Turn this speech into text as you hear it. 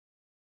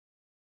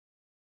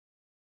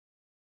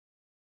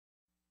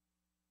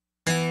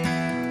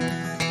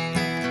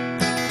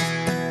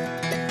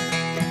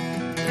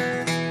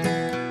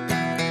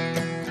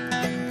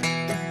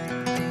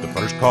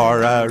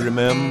car I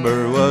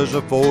remember was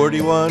a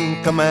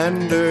 41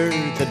 Commander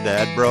that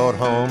Dad brought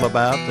home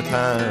about the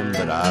time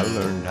that I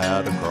learned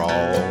how to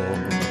crawl.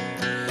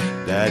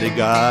 Daddy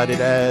got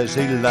it as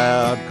he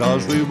allowed,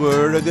 'cause we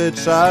were a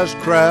good-sized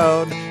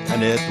crowd,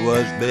 and it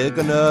was big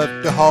enough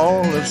to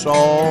haul us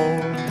all.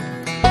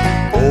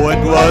 Oh,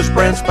 it was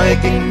brand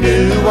spanking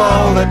new,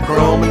 all that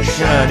chrome and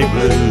shiny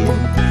blue,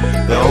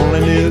 the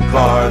only new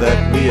car that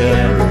we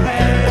ever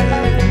had.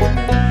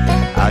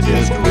 I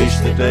just wish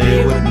that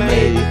they would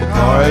make a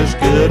car as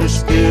good as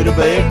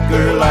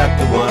Studebaker, like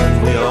the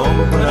one we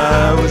owned when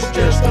I was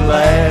just a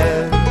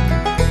lad.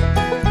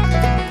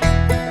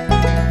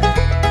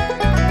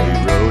 We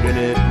rode in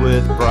it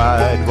with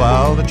pride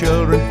while the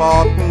children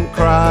fought and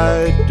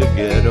cried to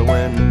get a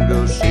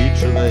window seat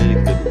so they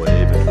could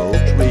wave at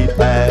folks we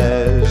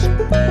passed.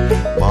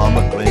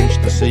 Mama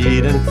clinched the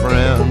seat and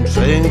frowned,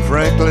 saying,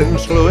 "Franklin,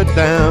 slow it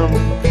down,"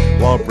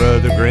 while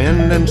Brother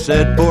grinned and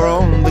said, "Pour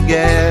on the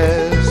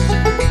gas."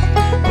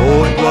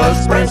 Oh, it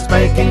was brand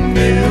spanking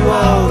new,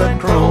 all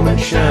that chrome and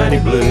shiny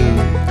blue,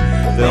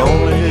 the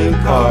only new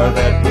car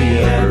that we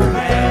ever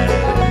had.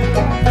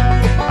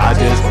 I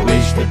just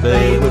wish that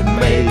they would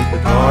make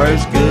a car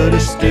as good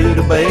as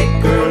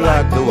Studebaker,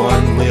 like the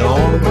one we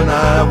owned when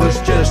I was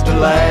just a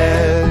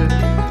lad.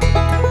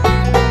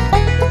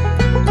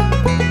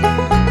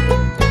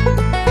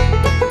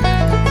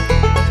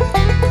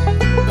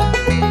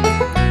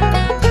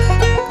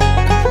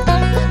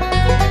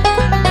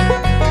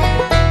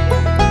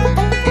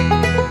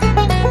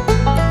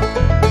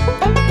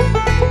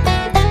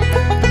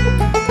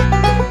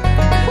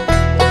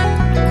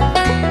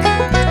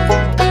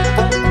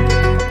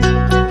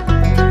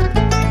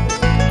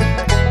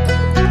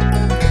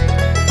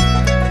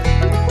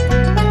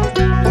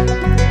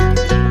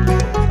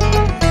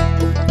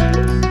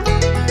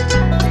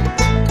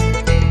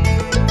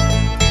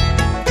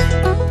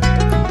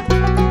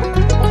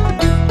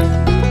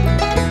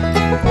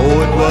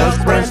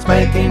 Brand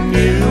spanking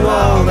new,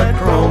 all that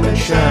chrome and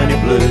shiny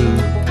blue,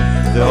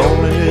 the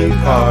only new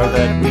car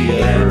that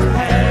we ever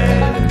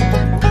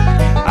had.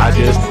 I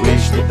just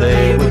wish that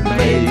they would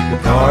make a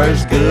car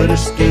as good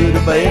as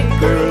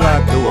Studebaker,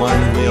 like the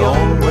one we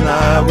owned when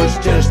I was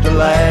just a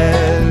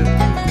lad.